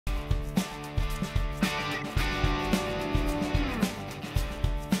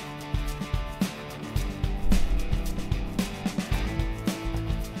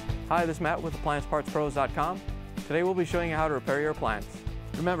Hi, this is Matt with AppliancePartsPros.com. Today we'll be showing you how to repair your appliance.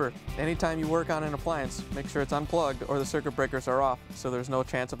 Remember, anytime you work on an appliance, make sure it's unplugged or the circuit breakers are off so there's no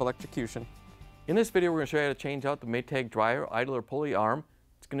chance of electrocution. In this video we're going to show you how to change out the Maytag Dryer Idler Pulley Arm.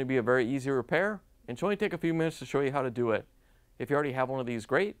 It's going to be a very easy repair and should only take a few minutes to show you how to do it. If you already have one of these,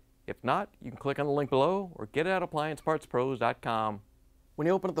 great. If not, you can click on the link below or get it at AppliancePartsPros.com. When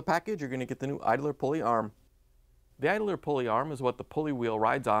you open up the package, you're going to get the new Idler Pulley Arm. The idler pulley arm is what the pulley wheel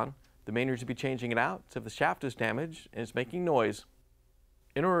rides on. The main reason to be changing it out is if the shaft is damaged and it's making noise.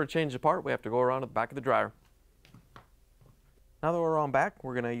 In order to change the part, we have to go around to the back of the dryer. Now that we're on back,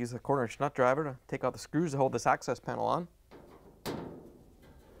 we're going to use a 1/4-inch nut driver to take out the screws to hold this access panel on.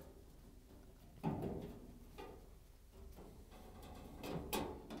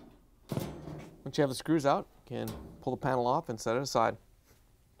 Once you have the screws out, you can pull the panel off and set it aside.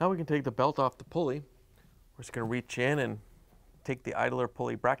 Now we can take the belt off the pulley. We're just going to reach in and take the idler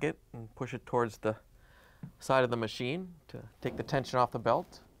pulley bracket and push it towards the side of the machine to take the tension off the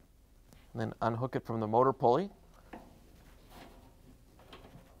belt, and then unhook it from the motor pulley.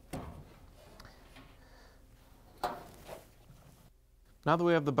 Now that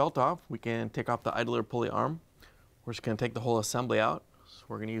we have the belt off, we can take off the idler pulley arm. We're just going to take the whole assembly out. So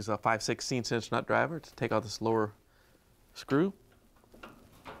we're going to use a 5/16" nut driver to take out this lower screw.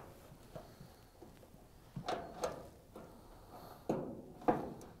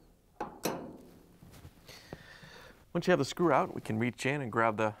 Once you have the screw out, we can reach in and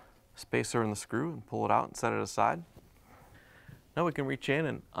grab the spacer and the screw and pull it out and set it aside. Now we can reach in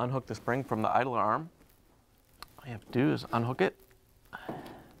and unhook the spring from the idler arm. All you have to do is unhook it.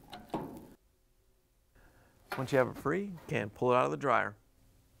 Once you have it free, you can pull it out of the dryer.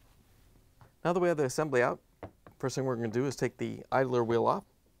 Now that we have the assembly out, first thing we're going to do is take the idler wheel off.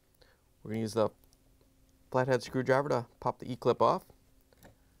 We're going to use the flathead screwdriver to pop the E-clip off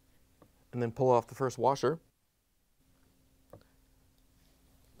and then pull off the first washer.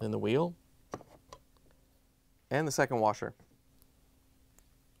 Then the wheel, and the second washer.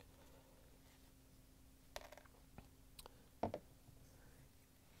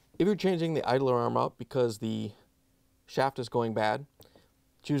 If you're changing the idler arm out because the shaft is going bad,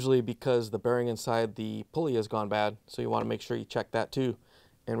 it's usually because the bearing inside the pulley has gone bad, so you want to make sure you check that too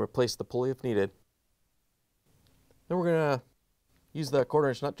and replace the pulley if needed. Then we're going to use the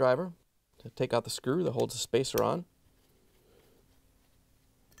 1/4-inch nut driver to take out the screw that holds the spacer on.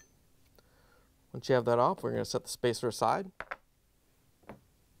 Once you have that off, we're going to set the spacer aside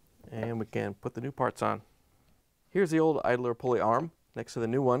and we can put the new parts on. Here's the old idler pulley arm next to the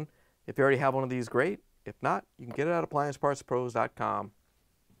new one. If you already have one of these, great. If not, you can get it at AppliancePartsPros.com.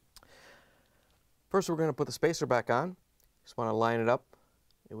 First, we're going to put the spacer back on. Just want to line it up.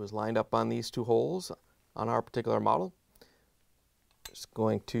 It was lined up on these two holes on our particular model. Just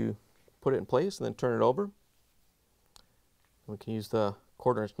going to put it in place and then turn it over. We can use the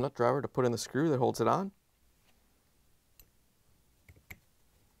 1/4-inch nut driver to put in the screw that holds it on.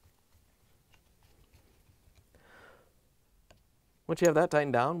 Once you have that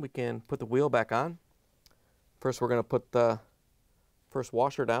tightened down, we can put the wheel back on. First, we're going to put the first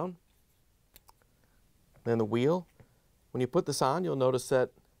washer down, then the wheel. When you put this on, you'll notice that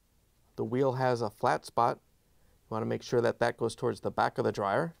the wheel has a flat spot. You want to make sure that that goes towards the back of the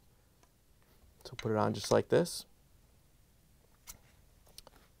dryer. So put it on just like this.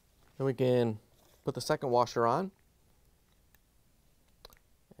 Then we can put the second washer on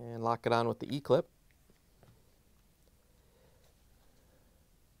and lock it on with the E-clip.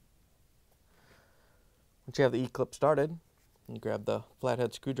 Once you have the E-clip started, you grab the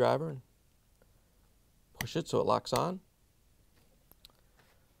flathead screwdriver and push it so it locks on.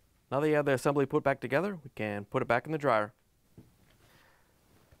 Now that you have the assembly put back together, we can put it back in the dryer.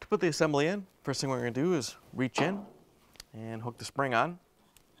 To put the assembly in, first thing we're going to do is reach in and hook the spring on.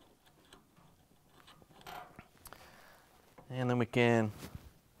 And then we can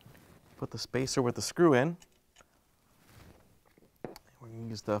put the spacer with the screw in. We're going to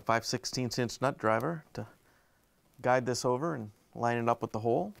use the 5/16" nut driver to guide this over and line it up with the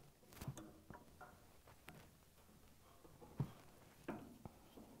hole.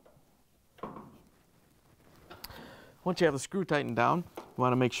 Once you have the screw tightened down, you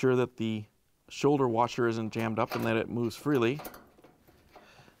want to make sure that the shoulder washer isn't jammed up and that it moves freely.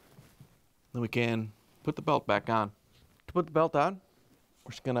 Then we can put the belt back on. To put the belt on,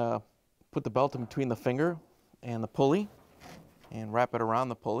 we're just going to put the belt in between the finger and the pulley and wrap it around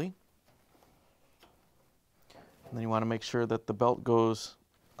the pulley. And then you want to make sure that the belt goes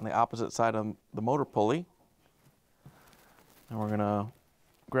on the opposite side of the motor pulley. And we're going to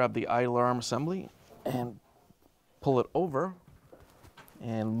grab the idler arm assembly and pull it over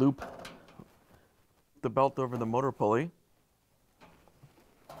and loop the belt over the motor pulley.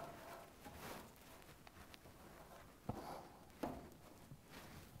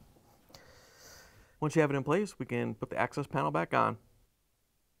 Once you have it in place, we can put the access panel back on.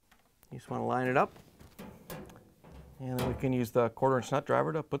 You just want to line it up, and then we can use the 1/4-inch nut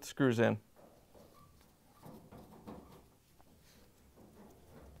driver to put the screws in.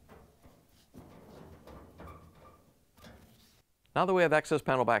 Now that we have the access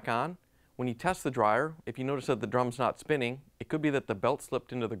panel back on, when you test the dryer, if you notice that the drum's not spinning, it could be that the belt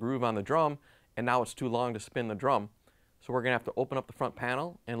slipped into the groove on the drum and now it's too long to spin the drum. So we're going to have to open up the front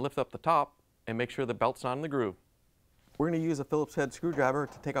panel and lift up the top and make sure the belt's not in the groove. We're going to use a Phillips head screwdriver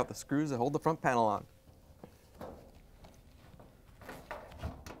to take out the screws that hold the front panel on.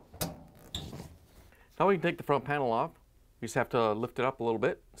 Now we can take the front panel off. We just have to lift it up a little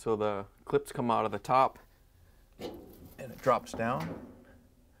bit so the clips come out of the top and it drops down.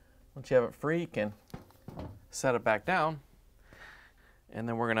 Once you have it free, you can set it back down, and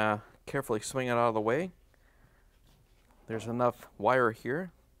then we're going to carefully swing it out of the way. There's enough wire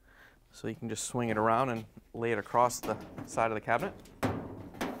here so you can just swing it around and lay it across the side of the cabinet.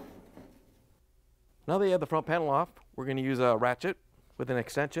 Now that you have the front panel off, we're going to use a ratchet with an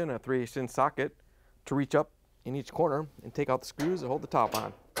extension, a 3/8" socket, to reach up in each corner and take out the screws that hold the top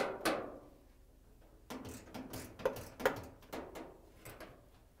on.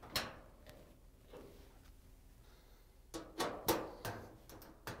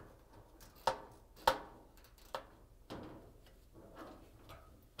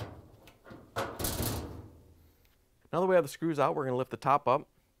 Now that we have the screws out, we're going to lift the top up.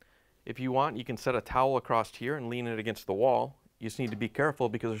 If you want, you can set a towel across here and lean it against the wall. You just need to be careful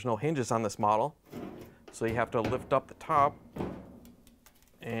because there's no hinges on this model. So you have to lift up the top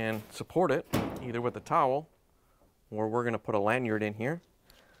and support it either with a towel, or we're going to put a lanyard in here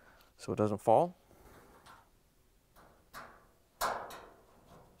so it doesn't fall.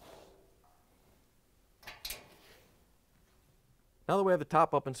 Now that we have the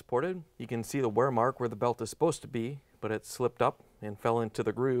top up and supported, you can see the wear mark where the belt is supposed to be, but it slipped up and fell into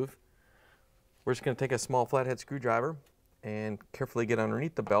the groove. We're just going to take a small flathead screwdriver and carefully get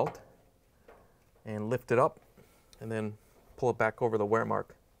underneath the belt and lift it up and then pull it back over the wear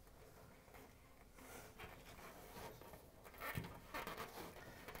mark.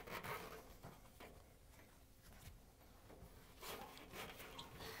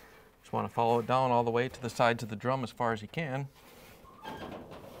 Just want to follow it down all the way to the sides of the drum as far as you can.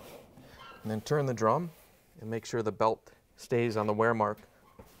 And then turn the drum and make sure the belt stays on the wear mark.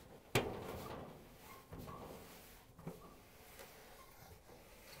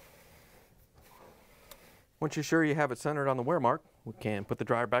 Once you're sure you have it centered on the wear mark, we can put the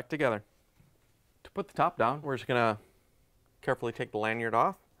dryer back together. To put the top down, we're just going to carefully take the lanyard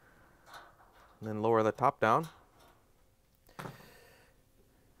off and then lower the top down.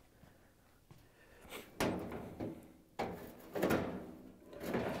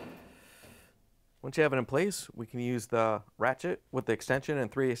 Once you have it in place, we can use the ratchet with the extension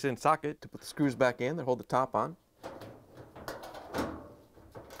and 3/8" socket to put the screws back in that hold the top on.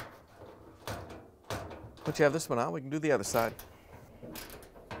 Once you have this one out, we can do the other side.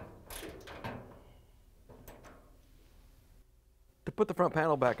 To put the front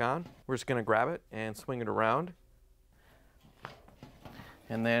panel back on, we're just going to grab it and swing it around.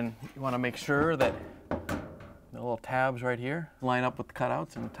 And then you want to make sure that the little tabs right here line up with the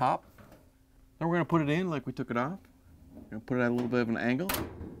cutouts in the top. Then we're going to put it in like we took it off. We're going to put it at a little bit of an angle.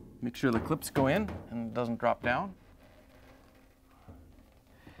 Make sure the clips go in and it doesn't drop down.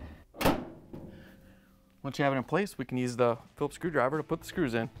 Once you have it in place, we can use the Phillips screwdriver to put the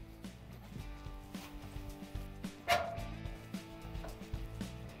screws in.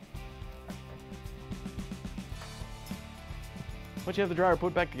 Once you have the dryer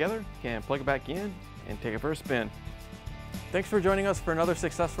put back together, you can plug it back in and take it for a spin. Thanks for joining us for another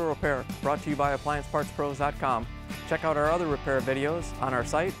successful repair brought to you by AppliancePartsPros.com. Check out our other repair videos on our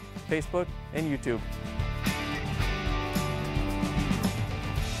site, Facebook, and YouTube.